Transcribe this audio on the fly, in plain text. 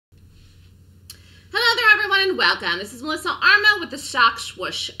and welcome. This is Melissa Armo with the stock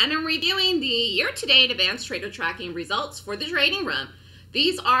Swoosh, and I'm reviewing the year-to-date advanced trader tracking results for the trading room.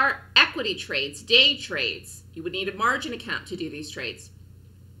 These are equity trades, day trades. You would need a margin account to do these trades.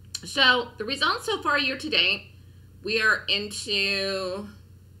 So the results so far year-to-date, we are into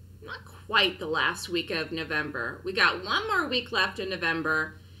not quite the last week of November. We got one more week left in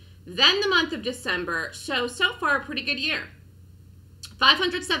November, then the month of December. So far a pretty good year.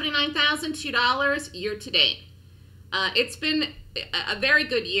 $579,002 year-to-date. It's been a very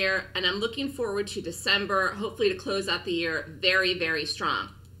good year, and I'm looking forward to December, hopefully to close out the year very, very strong.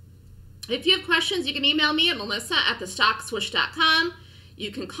 If you have questions, you can email me at melissa@thestockswoosh.com.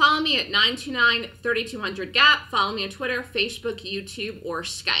 You can call me at 929-3200-GAP. Follow me on Twitter, Facebook, YouTube, or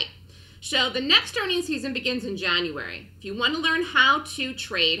Skype. So the next earnings season begins in January. If you want to learn how to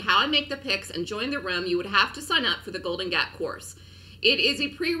trade, how I make the picks, and join the room, you would have to sign up for the Golden Gap course. It is a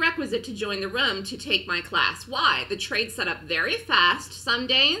prerequisite to join the room to take my class. Why? The trade's set up very fast some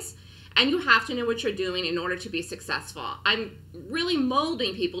days, and you have to know what you're doing in order to be successful. I'm really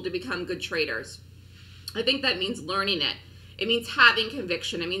molding people to become good traders. I think that means learning it. It means having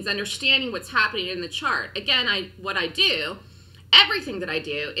conviction. It means understanding what's happening in the chart. Again, everything that I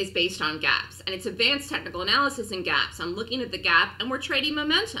do is based on gaps, and it's advanced technical analysis in gaps. I'm looking at the gap, and we're trading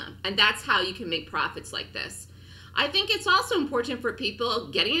momentum, and that's how you can make profits like this. I think it's also important for people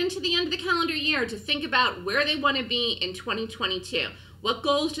getting into the end of the calendar year to think about where they want to be in 2022. What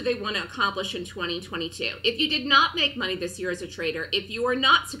goals do they want to accomplish in 2022? If you did not make money this year as a trader, if you are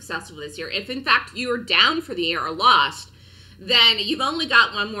not successful this year, if in fact you're down for the year or lost, then you've only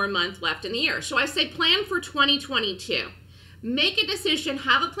got one more month left in the year. So I say plan for 2022. Make a decision,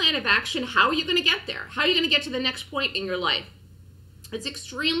 have a plan of action. How are you going to get there? How are you going to get to the next point in your life? It's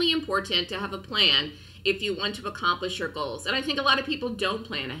extremely important to have a plan if you want to accomplish your goals. And I think a lot of people don't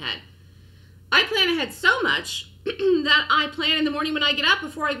plan ahead. I plan ahead so much that I plan in the morning when I get up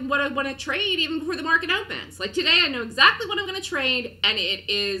what I want to trade even before the market opens. Like today, I know exactly what I'm going to trade, and it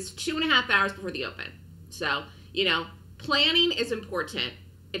is 2.5 hours before the open. So, planning is important.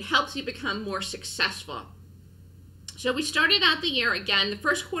 It helps you become more successful. So we started out the year, again, the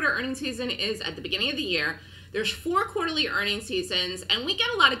first quarter earnings season is at the beginning of the year. There's 4 quarterly earnings seasons, and we get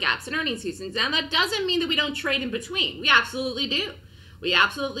a lot of gaps in earnings seasons, and that doesn't mean that we don't trade in between. We absolutely do. We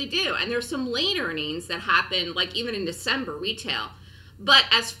absolutely do. And there's some late earnings that happen, like even in December, retail. But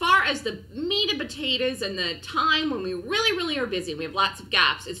as far as the meat and potatoes and the time when we really, really are busy, we have lots of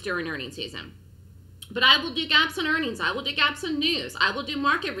gaps, it's during earnings season. But I will do gaps on earnings. I will do gaps on news. I will do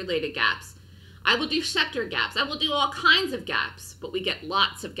market-related gaps. I will do sector gaps. I will do all kinds of gaps, but we get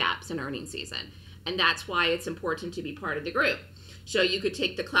lots of gaps in earnings season. And that's why it's important to be part of the group. So you could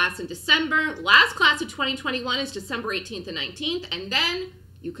take the class in December. Last class of 2021 is December 18th and 19th. And then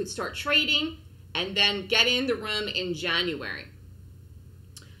you could start trading and then get in the room in January.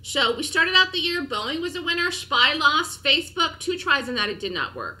 So we started out the year. Boeing was a winner. SPY lost. Facebook, 2 tries on that. It did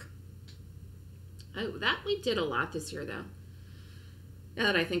not work. Oh, that we did a lot this year, though. Now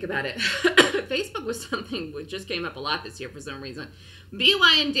that I think about it, Facebook was something that just came up a lot this year for some reason.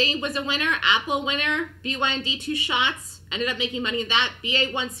 BYND was a winner, Apple winner, BYND 2 shots, ended up making money in that.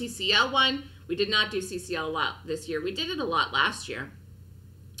 BA1, CCL1. We did not do CCL a lot this year. We did it a lot last year.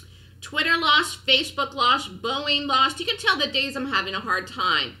 Twitter lost, Facebook lost, Boeing lost. You can tell the days I'm having a hard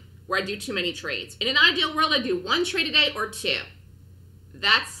time where I do too many trades. In an ideal world, I do 1 trade a day or 2.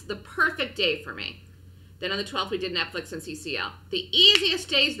 That's the perfect day for me. Then on the 12th, we did Netflix and CCL. The easiest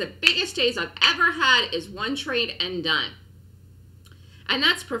days, the biggest days I've ever had is 1 trade and done. And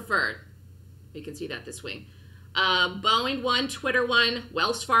that's preferred. You can see that this week. Boeing won, Twitter won,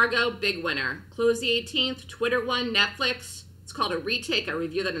 Wells Fargo, big winner. Close the 18th, Twitter won, Netflix. It's called a retake. I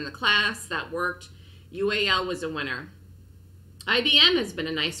reviewed that in the class. That worked. UAL was a winner. IBM has been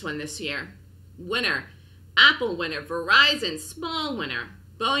a nice one this year. Winner. Apple winner. Verizon, small winner.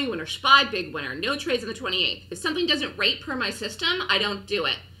 Boeing winner, SPY big winner, no trades on the 28th. If something doesn't rate per my system, I don't do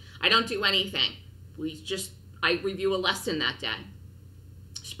it. I don't do anything. I review a lesson that day.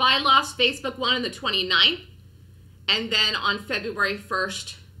 SPY lost, Facebook won on the 29th, and then on February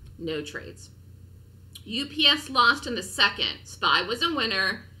 1st, no trades. UPS lost on the 2nd. SPY was a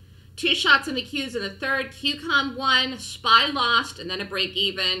winner. 2 shots in the Qs in the 3rd. QCOM won, SPY lost, and then a break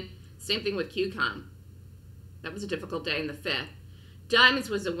even. Same thing with QCOM. That was a difficult day in the 5th. Diamonds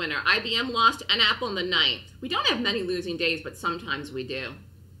was a winner. IBM lost and Apple on the 9th. We don't have many losing days, but sometimes we do.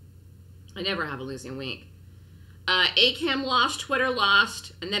 I never have a losing week. ACAM lost, Twitter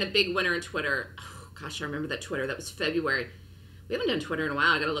lost, and then a big winner in Twitter. Oh, gosh, I remember that Twitter. That was February. We haven't done Twitter in a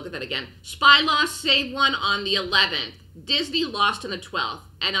while. I got to look at that again. SPY lost, Save won on the 11th. Disney lost on the 12th.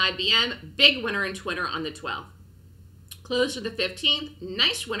 And IBM, big winner in Twitter on the 12th. Closed to the 15th.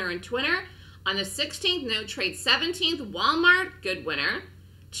 Nice winner in Twitter. On the 16th, no trade. 17th, Walmart, good winner.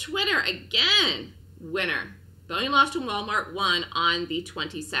 Twitter, again, winner. Boeing lost to Walmart, won on the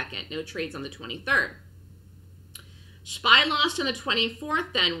 22nd. No trades on the 23rd. SPY lost on the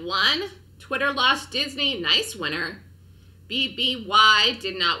 24th, then won. Twitter lost Disney, nice winner. BBY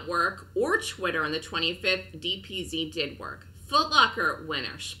did not work, or Twitter on the 25th. DPZ did work. Foot Locker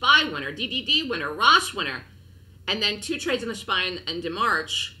winner, SPY winner, DDD winner, Ross winner. And then 2 trades on the SPY in end of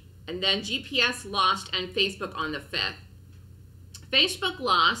March. And then GPS lost and Facebook on the 5th. Facebook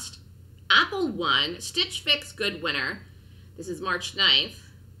lost, Apple won, Stitch Fix, good winner. This is March 9th,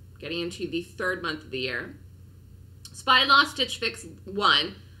 getting into the 3rd month of the year. SPY lost, Stitch Fix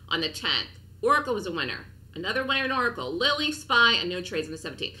won on the 10th. Oracle was a winner. Another winner in Oracle. Lilly, SPY, and no trades on the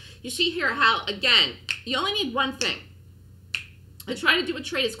 17th. You see here how, again, you only need one thing. I try to do a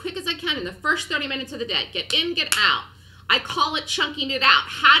trade as quick as I can in the first 30 minutes of the day. Get in, get out. I call it chunking it out.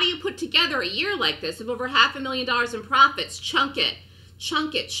 How do you put together a year like this of over $500,000 in profits? Chunk it.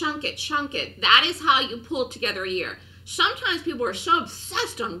 Chunk it, chunk it, chunk it. That is how you pull together a year. Sometimes people are so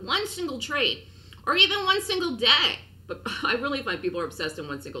obsessed on one single trade or even one single day. But I really find people are obsessed in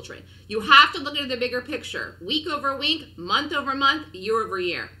one single trade. You have to look at the bigger picture. Week over week, month over month, year over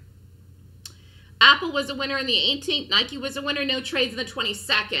year. Apple was a winner in the 18th. Nike was a winner, no trades in the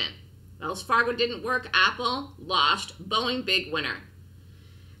 22nd. Wells Fargo didn't work. Apple lost. Boeing, big winner.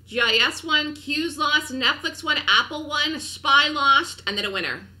 GIS won. Q's lost. Netflix won. Apple won. SPY lost. And then a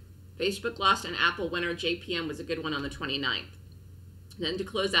winner. Facebook lost and Apple winner. JPM was a good one on the 29th. Then to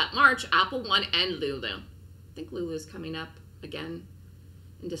close out March, Apple won and Lulu. I think Lulu is coming up again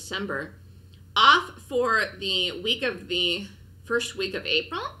in December. Off for the week of the first week of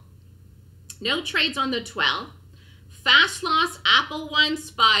April. No trades on the 12th. Fast loss, Apple won,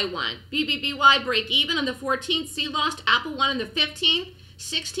 SPY won. BBBY break even on the 14th. C lost, Apple won on the 15th.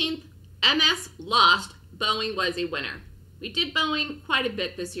 16th, MS lost. Boeing was a winner. We did Boeing quite a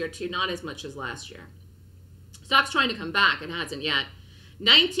bit this year too, not as much as last year. Stock's trying to come back. It hasn't yet.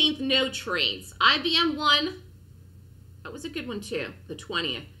 19th, no trades. IBM won. That was a good one too, the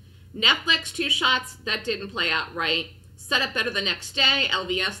 20th. Netflix, 2 shots. That didn't play out right. Set up better the next day.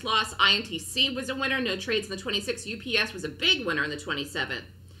 LVS lost. INTC was a winner. No trades on the 26th. UPS was a big winner on the 27th.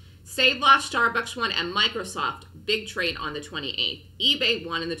 Save lost. Starbucks won. And Microsoft, big trade on the 28th. eBay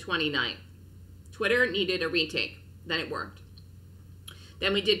won on the 29th. Twitter needed a retake. Then it worked.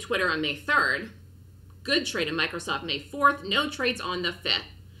 Then we did Twitter on May 3rd. Good trade in Microsoft May 4th. No trades on the 5th.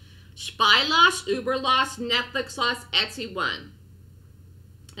 SPY lost. Uber lost. Netflix lost. Etsy won.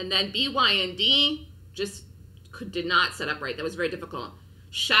 And then BYND just did not set up right. That was very difficult.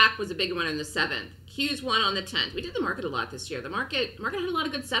 Shack was a big one on the 7th. Q's won on the 10th. We did the market a lot this year. The market had a lot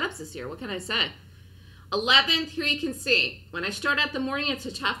of good setups this year. What can I say? 11th, here you can see. When I start out the morning, it's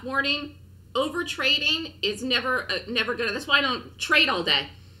a tough morning. Over trading is never good. That's why I don't trade all day.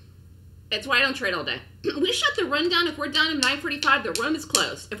 That's why I don't trade all day. We shut the run down. If we're done at 9:45, the room is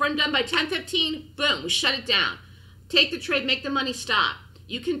closed. If I'm done by 10:15, boom, we shut it down. Take the trade, make the money, stop.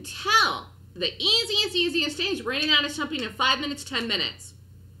 You can tell the easiest things, we're in and out of something in 5 minutes, 10 minutes.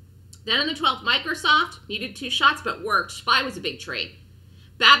 Then on the 12th, Microsoft needed 2 shots but worked. SPY was a big trade.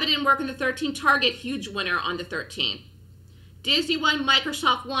 Babbitt didn't work on the 13th. Target, huge winner on the 13th. Disney won,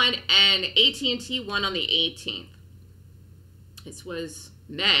 Microsoft won, and AT&T won on the 18th. This was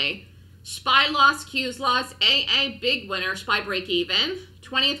May. SPY lost, Q's lost, AA, big winner, SPY break even.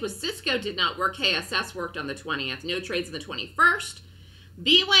 20th was Cisco, did not work. KSS worked on the 20th. No trades on the 21st.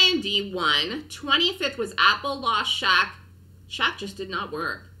 BYND won. 25th was Apple, lost. Shack. Shack just did not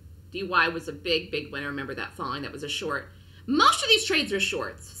work. DY was a big winner. Remember that falling. That was a short. Most of these trades are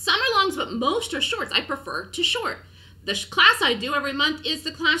shorts. Some are longs, but most are shorts. I prefer to short. The class I do every month is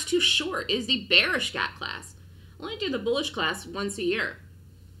the class to short, is the bearish gap class. I only do the bullish class once a year.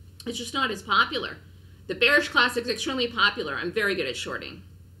 It's just not as popular. The bearish class is extremely popular. I'm very good at shorting.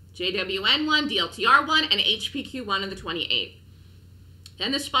 JWN won, DLTR won, and HPQ won on the 28th.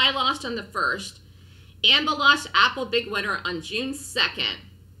 Then the SPY lost on the 1st. AMBA lost, Apple big winner on June 2nd.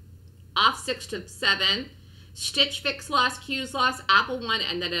 Off 6 to 7. Stitch Fix lost, Q's lost, Apple won,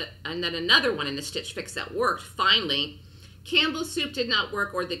 and then another one in the Stitch Fix that worked, finally. Campbell's Soup did not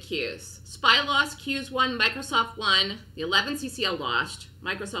work, or the Q's. SPY lost, Q's won, Microsoft won. The 11 CCL lost,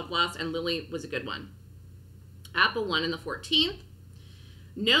 Microsoft lost, and Lilly was a good one. Apple won in the 14th.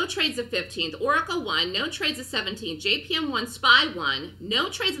 No trades the 15th. Oracle won. No trades the 17th. JPM won. SPY won. No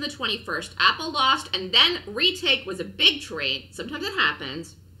trades on the 21st. Apple lost. And then retake was a big trade. Sometimes it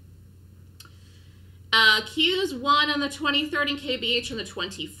happens. Qs won on the 23rd and KBH on the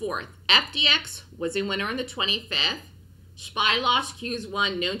 24th. FDX was a winner on the 25th. SPY lost. Qs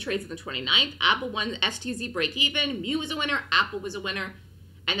won. No trades on the 29th. Apple won. STZ break even. Mu was a winner. Apple was a winner.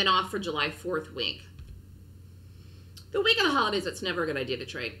 And then off for July 4th week. The week of the holidays, it's never a good idea to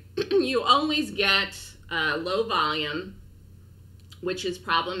trade. You always get low volume, which is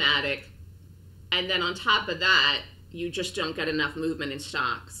problematic. And then on top of that, you just don't get enough movement in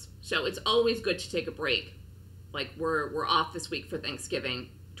stocks. So it's always good to take a break. Like we're off this week for Thanksgiving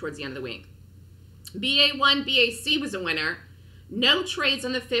towards the end of the week. BA1, BAC was a winner. No trades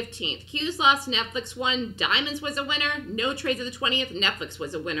on the 15th. Qs lost, Netflix won. Diamonds was a winner. No trades on the 20th. Netflix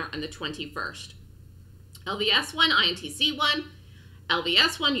was a winner on the 21st. LVS won, INTC won,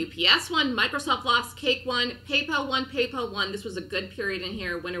 LVS won, UPS won, Microsoft lost, Cake won, PayPal won. This was a good period in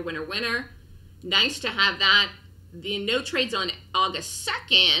here, winner, winner, winner. Nice to have that. The no trades on August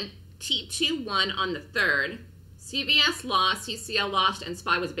 2nd, T2 won on the 3rd, CVS lost, CCL lost, and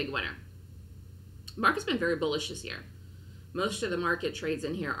SPY was a big winner. Market's been very bullish this year. Most of the market trades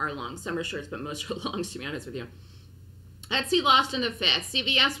in here are long. Some are shorts, but most are longs, to be honest with you. Etsy lost on the 5th,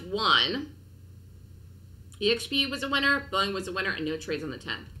 CVS won. EXP was a winner, Boeing was a winner, and no trades on the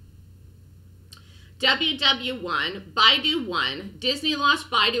 10th. WW won, Baidu won, Disney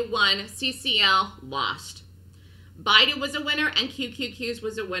lost, Baidu won, CCL lost. Baidu was a winner, and QQQs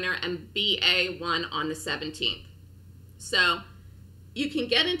was a winner, and BA won on the 17th. So you can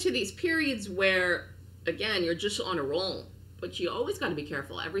get into these periods where, again, you're just on a roll, but you always got to be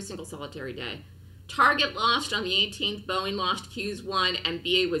careful every single solitary day. Target lost on the 18th, Boeing lost, Qs won, and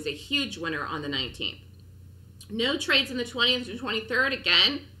BA was a huge winner on the 19th. No trades in the 20th and 23rd.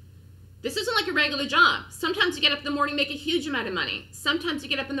 Again, this isn't like a regular job. Sometimes you get up in the morning, make a huge amount of money. Sometimes you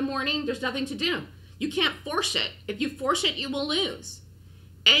get up in the morning, there's nothing to do. You can't force it. If you force it, you will lose.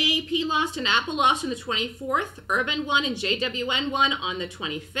 AAP lost and Apple lost on the 24th. Urban won and JWN won on the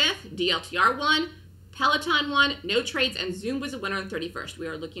 25th. DLTR won. Peloton won. No trades, and Zoom was a winner on the 31st. We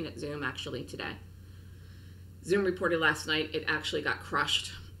are looking at Zoom actually today. Zoom reported last night it actually got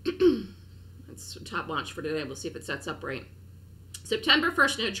crushed. It's a top launch for today. We'll see if it sets up right. September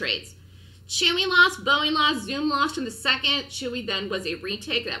 1st, no trades. Chewy lost, Boeing lost, Zoom lost on the 2nd. Chewy then was a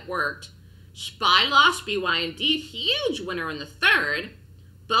retake that worked. SPY lost, BYD, huge winner on the 3rd.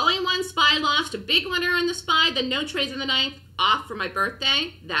 Boeing won, SPY lost, a big winner on the SPY. Then no trades on the 9th, off for my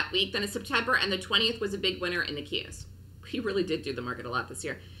birthday that week. Then in September, and the 20th was a big winner in the Qs. We really did do the market a lot this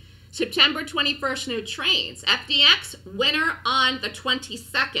year. September 21st, no trades. FDX, winner on the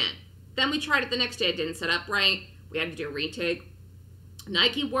 22nd. Then we tried it the next day. It didn't set up right. We had to do a retake.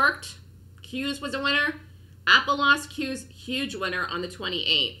 Nike worked. Qs was a winner. Apple lost. Qs, huge winner on the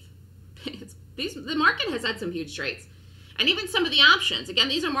 28th. The market has had some huge trades. And even some of the options. Again,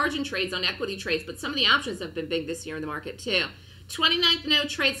 these are margin trades on equity trades, but some of the options have been big this year in the market too. 29th, no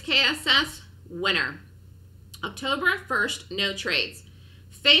trades. KSS, winner. October 1st, no trades.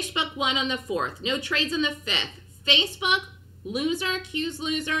 Facebook won on the 4th. No trades on the 5th. Facebook, loser, Q's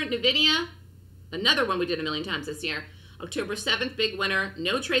loser, NVIDIA, another one we did a million times this year. October 7th, big winner.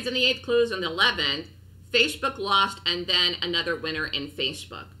 No trades on the 8th, closed on the 11th. Facebook lost, and then another winner in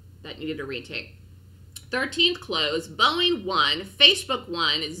Facebook that needed a retake. 13th close, Boeing won, Facebook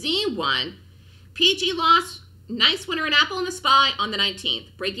won, Z won, PG lost, nice winner in Apple and the SPY on the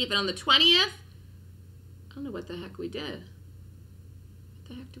 19th. Break even on the 20th. I don't know what the heck we did. What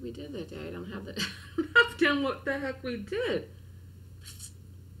the heck did we do that day? I don't have that. I don't have down what the heck we did.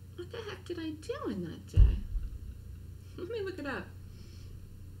 What the heck did I do in that day? Let me look it up.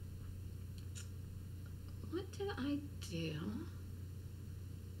 What did I do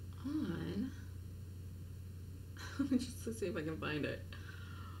on... Let's see if I can find it.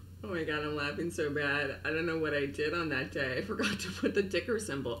 Oh my god, I'm laughing so bad. I don't know what I did on that day. I forgot to put the ticker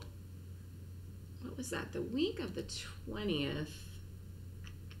symbol. What was that? The week of the 20th.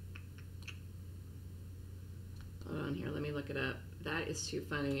 Hold on here, let me look it up. That is too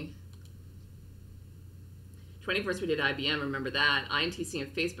funny. 21st we did IBM, remember that. INTC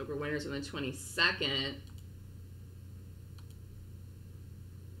and Facebook were winners on the 22nd.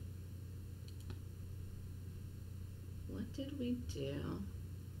 What did we do?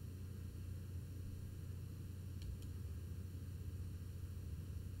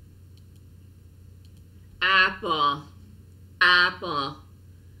 Apple.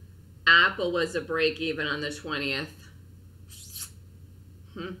 Apple was a break even on the 20th.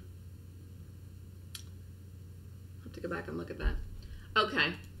 I'll have to go back and look at that.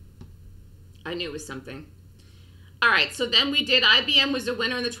 Okay. I knew it was something. All right, so then we did IBM was a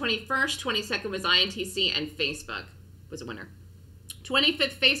winner on the 21st, 22nd was INTC, and Facebook was a winner.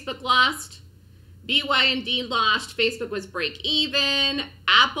 25th, Facebook lost. BYND lost. Facebook was break even.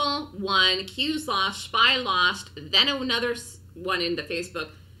 Apple won. Q's lost. SPY lost. Then another one into Facebook.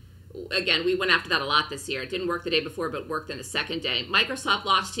 Again, we went after that a lot this year. It didn't work the day before, but worked in the second day. Microsoft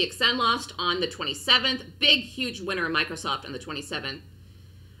lost. TXN lost on the 27th. Big, huge winner in Microsoft on the 27th.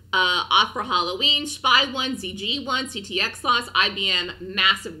 Off for Halloween. SPY won. ZG won. CTX lost. IBM,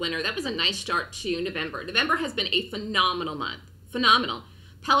 massive winner. That was a nice start to November. November has been a phenomenal month. Phenomenal.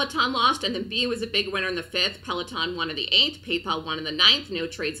 Peloton lost, and then BA was a big winner in the 5th. Peloton won on the 8th. PayPal won on the 9th. No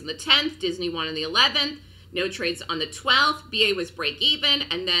trades on the 10th. Disney won on the 11th. No trades on the 12th. BA was break even,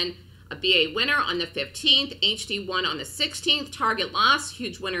 and then a BA winner on the 15th. HD won on the 16th. Target lost.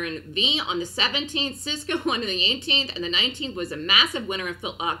 Huge winner in V on the 17th. Cisco won on the 18th, and the 19th was a massive winner in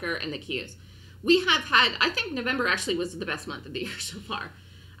Foot Locker and the Qs. We have had, I think November actually was the best month of the year so far.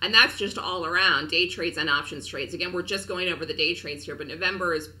 And that's just all around day trades and options trades. Again, we're just going over the day trades here, but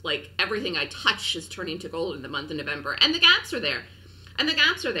November is like everything I touch is turning to gold in the month of November. And the gaps are there. And the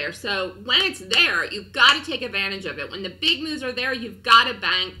gaps are there. So when it's there, you've got to take advantage of it. When the big moves are there, you've got to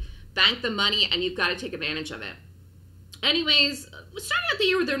bank the money, and you've got to take advantage of it. Anyways, we're starting out the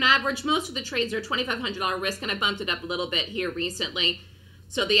year with an average. Most of the trades are $2,500 risk, and I bumped it up a little bit here recently.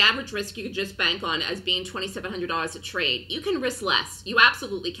 So the average risk you could just bank on as being $2,700 a trade. You can risk less. You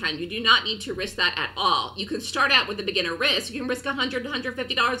absolutely can. You do not need to risk that at all. You can start out with a beginner risk. You can risk $100 to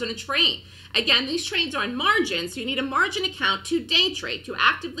 $150 on a trade. Again, these trades are on margin, so you need a margin account to day trade. To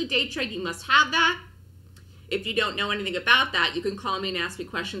actively day trade, you must have that. If you don't know anything about that, you can call me and ask me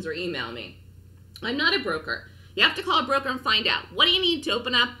questions or email me. I'm not a broker. You have to call a broker and find out. What do you need to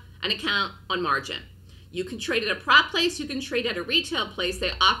open up an account on margin? You can trade at a prop place. You can trade at a retail place.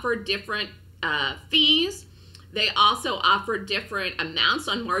 They offer different fees. They also offer different amounts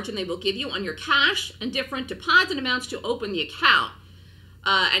on margin they will give you on your cash, and different deposit amounts to open the account.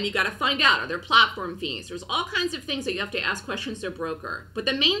 And you got to find out, are there platform fees? There's all kinds of things that you have to ask questions to a broker. But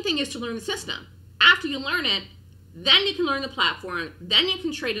the main thing is to learn the system. After you learn it, then you can learn the platform. Then you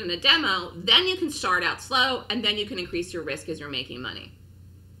can trade in a demo. Then you can start out slow, and then you can increase your risk as you're making money.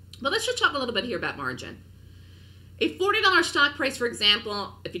 But let's just talk a little bit here about margin. A $40 stock price, for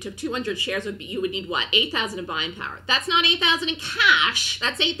example, if you took 200 shares, you would need what? 8,000 in buying power. That's not 8,000 in cash.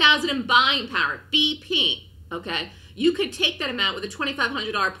 That's 8,000 in buying power, BP, okay? You could take that amount with a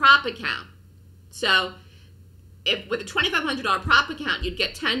 $2,500 prop account. So if with a $2,500 prop account, you'd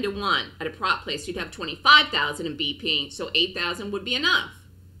get 10 to 1 at a prop place. You'd have 25,000 in BP, so 8,000 would be enough.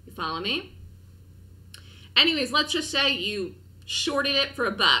 You follow me? Anyways, let's just say you shorted it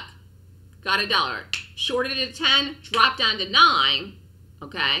for $1, got $1, shorted it at 10, dropped down to 9,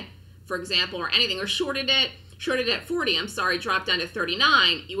 okay, for example, or anything, or shorted it at 40, I'm sorry, dropped down to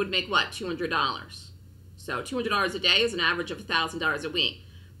 39, you would make what, $200. So $200 a day is an average of $1,000 a week.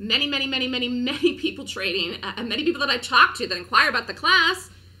 Many people trading, many people that I talk to that inquire about the class,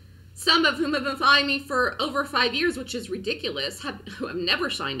 some of whom have been following me for over 5 years, which is ridiculous, who have never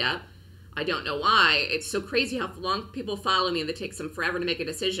signed up. I don't know why. It's so crazy how long people follow me, and it takes them forever to make a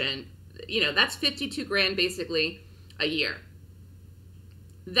decision. You know, that's 52 grand basically a year.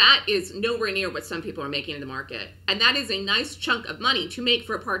 That is nowhere near what some people are making in the market. And that is a nice chunk of money to make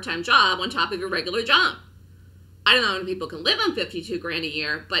for a part-time job on top of your regular job. I don't know how many people can live on 52 grand a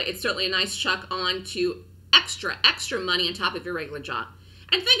year, but it's certainly a nice chunk on to extra money on top of your regular job.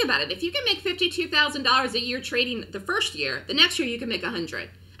 And think about it. If you can make $52,000 a year trading the first year, the next year you can make 100.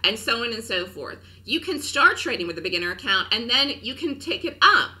 And so on and so forth. You can start trading with a beginner account, and then you can take it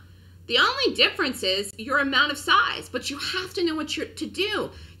up. The only difference is your amount of size, but you have to know what you're to do.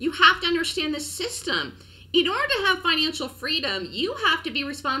 You have to understand the system. In order to have financial freedom, you have to be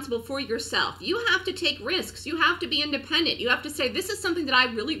responsible for yourself. You have to take risks. You have to be independent. You have to say, this is something that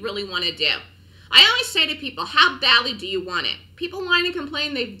I really want to do. I always say to people, how badly do you want it? People whine and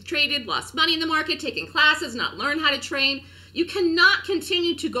complain they've traded, lost money in the market, taken classes, not learned how to trade. You cannot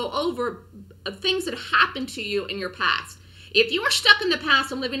continue to go over things that happened to you in your past. If you are stuck in the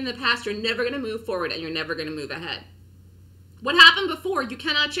past and living in the past, you're never going to move forward and you're never going to move ahead. What happened before, you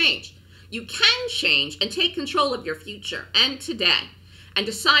cannot change. You can change and take control of your future and today and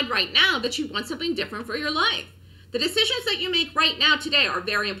decide right now that you want something different for your life. The decisions that you make right now today are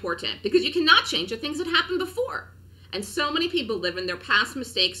very important because you cannot change the things that happened before. And so many people live in their past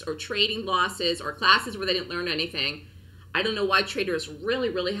mistakes or trading losses or classes where they didn't learn anything. I don't know why traders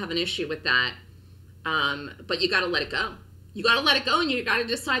really have an issue with that, but you got to let it go. You got to let it go, and you got to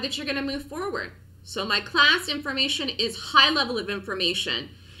decide that you're going to move forward. So my class information is high level of information.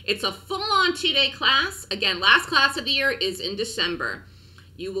 It's a full-on 2-day class. Again, last class of the year is in December.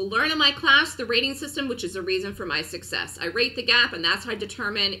 You will learn in my class the rating system, which is a reason for my success. I rate the gap, and that's how I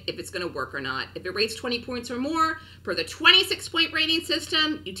determine if it's going to work or not. If it rates 20 points or more per the 26-point rating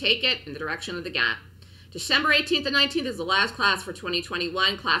system, you take it in the direction of the gap. December 18th and 19th is the last class for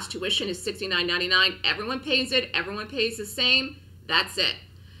 2021. Class tuition is $69.99. Everyone pays it. Everyone pays the same. That's it.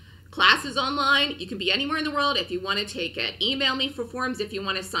 Class is online. You can be anywhere in the world if you want to take it. Email me for forms if you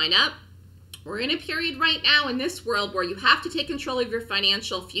want to sign up. We're in a period right now in this world where you have to take control of your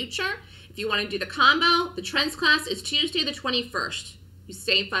financial future. If you want to do the combo, the trends class is Tuesday the 21st. You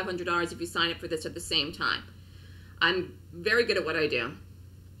save $500 if you sign up for this at the same time. I'm very good at what I do.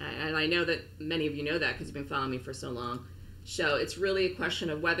 And I know that many of you know that because you've been following me for so long. So it's really a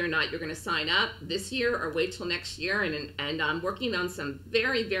question of whether or not you're going to sign up this year or wait till next year. And I'm working on some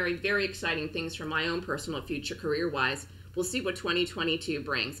very, very, very exciting things for my own personal future career-wise. We'll see what 2022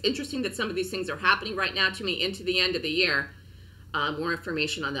 brings. Interesting that some of these things are happening right now to me into the end of the year. More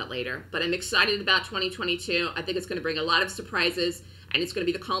information on that later. But I'm excited about 2022. I think it's going to bring a lot of surprises, and it's going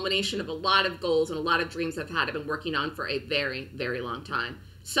to be the culmination of a lot of goals and a lot of dreams I've been working on for a very, very long time.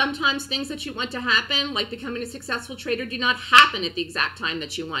 Sometimes things that you want to happen, like becoming a successful trader, do not happen at the exact time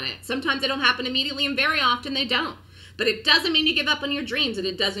that you want it. Sometimes they don't happen immediately, and very often they don't. But it doesn't mean you give up on your dreams, and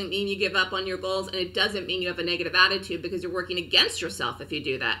it doesn't mean you give up on your goals, and it doesn't mean you have a negative attitude because you're working against yourself if you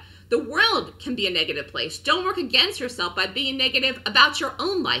do that. The world can be a negative place. Don't work against yourself by being negative about your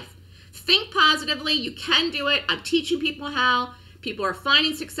own life. Think positively. You can do it. I'm teaching people how. People are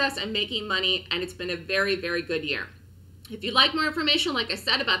finding success and making money, and it's been a very, very good year. If you'd like more information, like I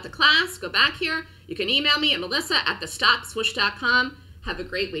said, about the class, go back here. You can email me at melissa@thestockswoosh.com. Have a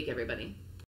great week, everybody.